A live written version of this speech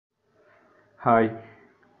Hi,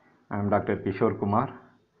 I am Dr.R.Kishore Kumar.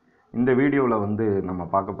 இந்த வீடியோவில் நம்ம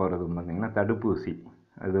பார்க்க போகிறது பார்த்திங்கன்னா தடுப்பூசி.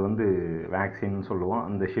 அது வேக்சின் சொல்லுவோம்.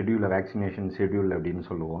 அந்த ஷெட்யூலை வேக்சினேஷன் ஷெட்யூல் அப்படின்னு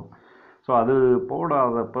சொல்லுவோம். ஸோ அது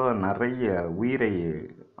போடாதப்போ நிறைய உயிரை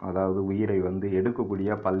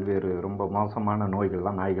எடுக்கக்கூடிய பல்வேறு ரொம்ப மோசமான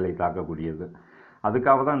நோய்கள்லாம் நாய்களை தாக்கக்கூடியது.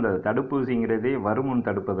 அதுக்காக தான் இந்த தடுப்பூசிங்கிறதே வருமுன்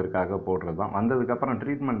தடுப்பதற்காக போடுறது தான். வந்ததுக்கப்புறம்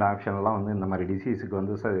ட்ரீட்மெண்ட் ஆப்ஷன்லாம் இந்த மாதிரி டிசீஸுக்கு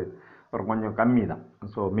ஒரு கொஞ்சம் கம்மி தான்.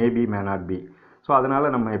 So maybe may not be. So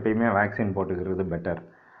அதனால் நம்ம எப்பயுமே வேக்சின் போட்டுக்கிறது பெட்டர்.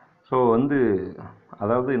 ஸோ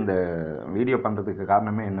இந்த வீடியோ பண்ணுறதுக்கு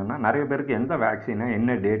காரணமே என்னென்னா, நிறைய பேருக்கு எந்த வேக்சினை என்ன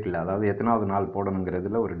டேட்டில், அதாவது எத்தனாவது நாள்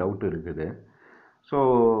போடணுங்கிறதுல ஒரு டவுட் இருக்குது. ஸோ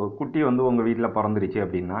குட்டி உங்கள் வீட்டில் பிறந்துருச்சு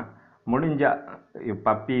அப்படின்னா, முடிஞ்சால்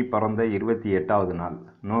பப்பி பிறந்த 28வது நாள்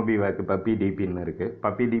நோபிவேக் பப்பி டிபின்னு இருக்குது.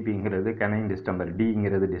 பப்பி டிபிங்கிறது கெனைன் டிஸ்டம்பர்,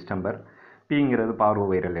 டிங்கிறது டிஸ்டம்பர், பிங்கிறது பார்வோ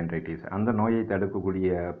வைரல் என்ட்ரைட்டிஸ், அந்த நோயை தடுக்கக்கூடிய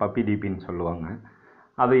பப்பி டிபின்னு சொல்லுவாங்க.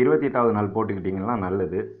 அது 28வது நாள் போட்டுக்கிட்டிங்கன்னா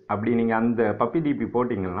நல்லது. அப்படி நீங்கள் அந்த பப்பி டிபி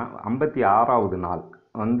போட்டிங்கன்னா 56வது நாள்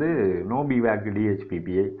நோபிவேக்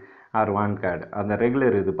டிஹெச்பிபிஐ ஆர் வான்கார்டு அந்த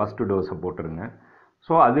ரெகுலர் ஃபஸ்ட்டு டோஸை போட்டுருங்க.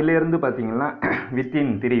 ஸோ அதிலேருந்து பார்த்திங்கன்னா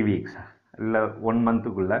வித்தின் 3 வீக்ஸ் இல்லை 1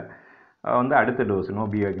 மந்த்துக்குள்ளே அடுத்த டோஸ்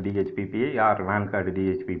நோபிவேக் டிஹெச்பிபிஐ ஆர் வான்கார்டு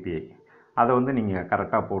டிஹெச்பிபிஐ அதை நீங்கள்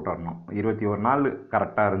கரெக்டாக போட்டுடணும். 21 நாள்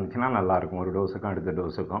கரெக்டாக இருந்துச்சுன்னா நல்லாயிருக்கும், ஒரு டோஸுக்கும் அடுத்த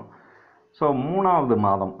டோஸுக்கும். ஸோ 3வது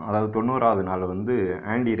மாதம், அதாவது 90வது நாள்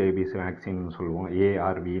ஆன்டி ரேபீஸ் வேக்சின்னு சொல்லுவோம்,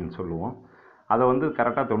 ஏஆர்வின்னு சொல்லுவோம். அதை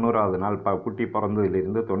கரெக்டாக 90வது நாள் குட்டி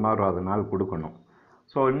பிறந்ததுலேருந்து 90வது நாள் கொடுக்கணும்.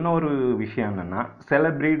 ஸோ இன்னொரு விஷயம் என்னென்னா, சில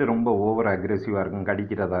ப்ரீடு ரொம்ப ஓவர் அக்ரெசிவாக இருக்கும்,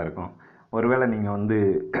 கடிக்கிறதா இருக்கும். ஒருவேளை நீங்கள்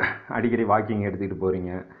அடிக்கடி வாக்கிங் எடுத்துகிட்டு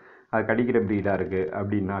போகிறீங்க, அது கடிக்கிற ப்ரீடாக இருக்குது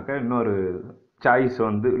அப்படின்னாக்கா இன்னொரு சாய்ஸ்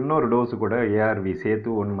இன்னொரு டோஸு கூட ஏஆர்வி சேர்த்து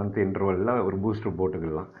 1 மந்த் இன்டர்வலில் ஒரு பூஸ்டர்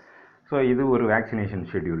போட்டுக்கலாம். ஸோ இது ஒரு வேக்சினேஷன்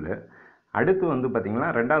ஷெட்யூலு. அடுத்து பார்த்திங்கன்னா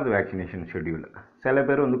 2வது வேக்சினேஷன் ஷெட்யூல். சில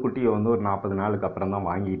பேர் குட்டியை ஒரு 40 நாளுக்கு அப்புறம் தான்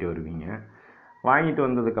வாங்கிட்டு வருவீங்க. வாங்கிட்டு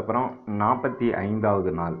வந்ததுக்கப்புறம்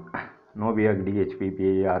 45வது நாள் நோபிவேக்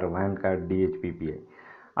டிஹெச்பிபிஐ ஆர் வான்கார்டு டிஹெச்பிபிஐ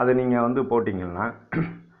அதை நீங்கள் போட்டிங்கன்னா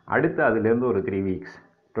அடுத்து அதுலேருந்து ஒரு 3 வீக்ஸ்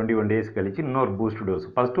 21 டேஸ் கழித்து இன்னொரு பூஸ்ட் டோஸ்,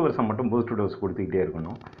 ஃபஸ்ட்டு வருஷம் மட்டும் பூஸ்ட் டோஸ் கொடுத்துக்கிட்டே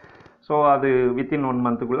இருக்கணும். ஸோ அது வித்தின் 1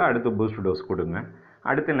 மந்த்துக்குள்ளே அடுத்த பூஸ்ட் டோஸ் கொடுங்க.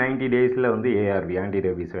 அடுத்து 90 டேஸில் ஏஆர்வி ஆன்டி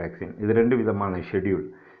ரேபீஸ் வேக்சின். இது 2 விதமான ஷெட்யூல்.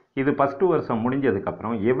 இது ஃபஸ்ட்டு வருஷம்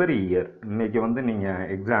முடிஞ்சதுக்கப்புறம் எவ்ரி இயர், இன்றைக்கி நீங்கள்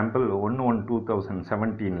எக்ஸாம்பிள்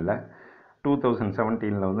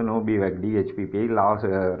 2017 நோபிவேக் டிஹெச்பிபிஐ லாஸ்ட்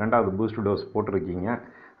 2வது பூஸ்ட் டோஸ் போட்டிருக்கீங்க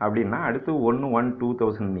அப்படின்னா, அடுத்து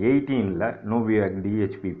 1/1/2018 நோபிவேக்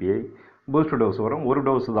டிஹெச்பிபிஐ பூஸ்ட் டோஸ் வரும். ஒரு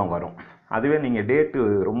டோஸு தான் வரும். அதுவே நீங்கள் டேட்டு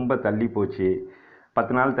ரொம்ப தள்ளி போச்சு,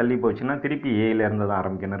 10 நாள் தள்ளி போச்சுன்னா திருப்பி ஏலேருந்து தான்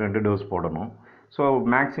ஆரம்பிக்கணும், 2 டோஸ் போடணும். ஸோ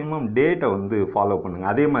மேக்ஸிமம் டேட்டை ஃபாலோ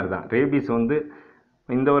பண்ணுங்கள். அதே மாதிரி தான் ரேபீஸ்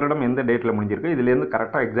இந்த வருடம் எந்த டேட்டில் முடிஞ்சிருக்கு, இதுலேருந்து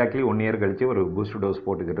கரெக்டாக எக்ஸாக்ட்லி 1 இயர் கழித்து ஒரு பூஸ்ட் டோஸ்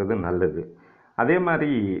போட்டுக்கிறது நல்லது. அதே மாதிரி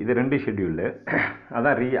இது 2 ஷெட்யூலு,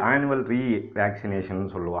 அதான் ஆனுவல் வேக்சினேஷன்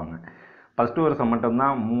சொல்லுவாங்க. ஃபஸ்ட்டு வருஷம்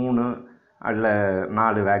மட்டும்தான் 3 அல்ல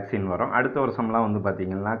 4 வேக்சின் வரும். அடுத்த வருஷம்லாம்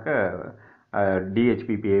பார்த்திங்கனாக்கா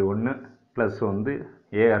டிஹெச்பிபிஐ 1 ப்ளஸ்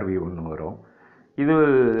ஏஆர்வி 1 வரும்.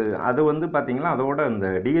 அது பார்த்திங்கன்னா அதோட இந்த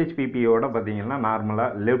டிஹெச்பிபியோட பார்த்திங்கன்னா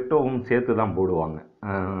நார்மலாக லெப்டோவும் சேர்த்து தான் போடுவாங்க.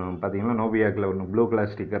 பார்த்திங்கன்னா நோபிவேக்கில் ஒன்று ப்ளூ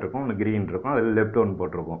கலர் ஸ்டிக்கர் இருக்கும், ஒன்று க்ரீன் இருக்கும், அதில் லெப்டோன்னு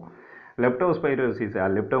போட்டிருக்கும். லெப்டோஸ்பைரோசிஸ்,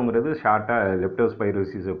 லெப்டோங்கிறது ஷார்ட்டாக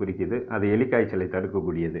லெப்டோஸ்பைரோசிஸை குறிக்குது. அது எலிக்காய்ச்சலை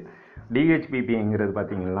தடுக்கக்கூடியது. டிஹெச்பிபிங்கிறது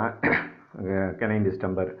பார்த்திங்கன்னா canine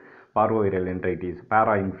distemper, parvo viral enteritis,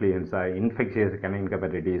 பேரா இன்ஃப்ளூயன்ஸா, இன்ஃபெக்ஷியஸ் கெனைன்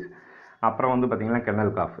ஹெப்படைட்டிஸ், அப்புறம் பார்த்திங்கன்னா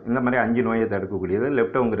கென்னல் காஃப், இந்த மாதிரி 5 நோயை தடுக்கக்கூடியது.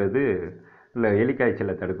 லெப்டோங்கிறது இல்லை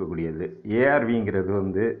எலிக்காய்ச்சலை தடுக்கக்கூடியது.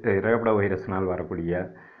 ஏஆர்விங்கிறது ரேபிடோ வைரஸ்னால் வரக்கூடிய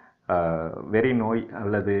வெறி நோய்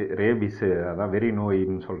அல்லது ரேபிஸு, அதான் வெறி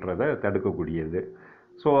நோயின்னு சொல்கிறத தடுக்கக்கூடியது.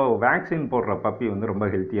 ஸோ வேக்சின் போடுற பப்பி ரொம்ப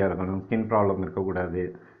ஹெல்த்தியாக இருக்கணும், ஸ்கின் ப்ராப்ளம் இருக்கக்கூடாது,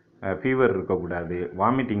 ஃபீவர் இருக்கக்கூடாது,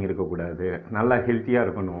 வாமிட்டிங் இருக்கக்கூடாது, நல்லா ஹெல்த்தியாக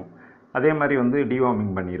இருக்கணும். அதே மாதிரி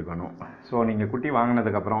டிவார்மிங் பண்ணியிருக்கணும். ஸோ நீங்கள் குட்டி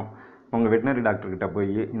வாங்கினதுக்கப்புறம் உங்கள் வெட்டினரி டாக்டர்கிட்ட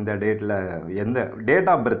போய் இந்த டேட்டில் எந்த டேட்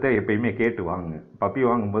ஆஃப் பர்த்தை எப்பயுமே கேட்டு வாங்க. பப்பி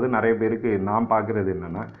வாங்கும்போது நிறைய பேருக்கு நான் பார்க்குறது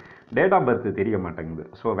என்னென்னா, டேட் ஆஃப் பர்த்து தெரிய மாட்டேங்குது.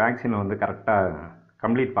 ஸோ வேக்சினை கரெக்டாக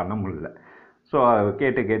கம்ப்ளீட் பண்ண முடியல. ஸோ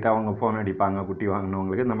கேட்டு அவங்க ஃபோன் அடிப்பாங்க, குட்டி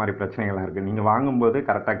வாங்கினவங்களுக்கு இந்த மாதிரி பிரச்சனைகள்லாம் இருக்குது. நீங்கள் வாங்கும்போது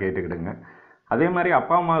கரெக்டாக கேட்டுக்கிடுங்க. அதே மாதிரி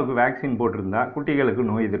அப்பா அம்மாவுக்கு வேக்சின் போட்டிருந்தா குட்டிகளுக்கு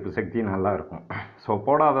நோய் எதிர்ப்பு சக்தி நல்லாயிருக்கும். ஸோ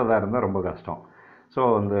போடாததாக இருந்தால் ரொம்ப கஷ்டம். ஸோ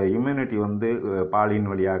அந்த இம்யூனிட்டி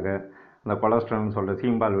பாலின் வழியாக, இந்த கொலஸ்ட்ரால்னு சொல்கிற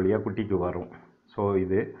சீம்பால் வழியாக குட்டிக்கு வரும். ஸோ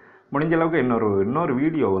இது முடிஞ்ச அளவுக்கு இன்னொரு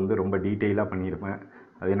வீடியோ ரொம்ப டீட்டெயிலாக பண்ணியிருப்பேன்.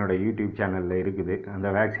 அது என்னோடய யூடியூப் சேனலில் இருக்குது. அந்த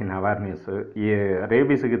வேக்சின் அவேர்னஸ்ஸு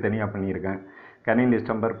ரேபீஸுக்கு தனியாக பண்ணியிருக்கேன், கெனைன்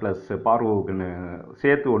டிஸ்டம்பர் ப்ளஸ் பார்வோவுக்குன்னு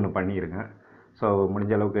சேர்த்து ஒன்று பண்ணியிருக்கேன். ஸோ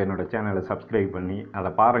முடிஞ்ச அளவுக்கு என்னோடய சேனலை சப்ஸ்கிரைப் பண்ணி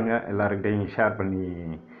அதை பாருங்கள், எல்லாருக்கிட்டையும் ஷேர் பண்ணி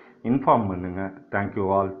இன்ஃபார்ம் பண்ணுங்கள். Thank you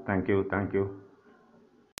all. தேங்க்யூ.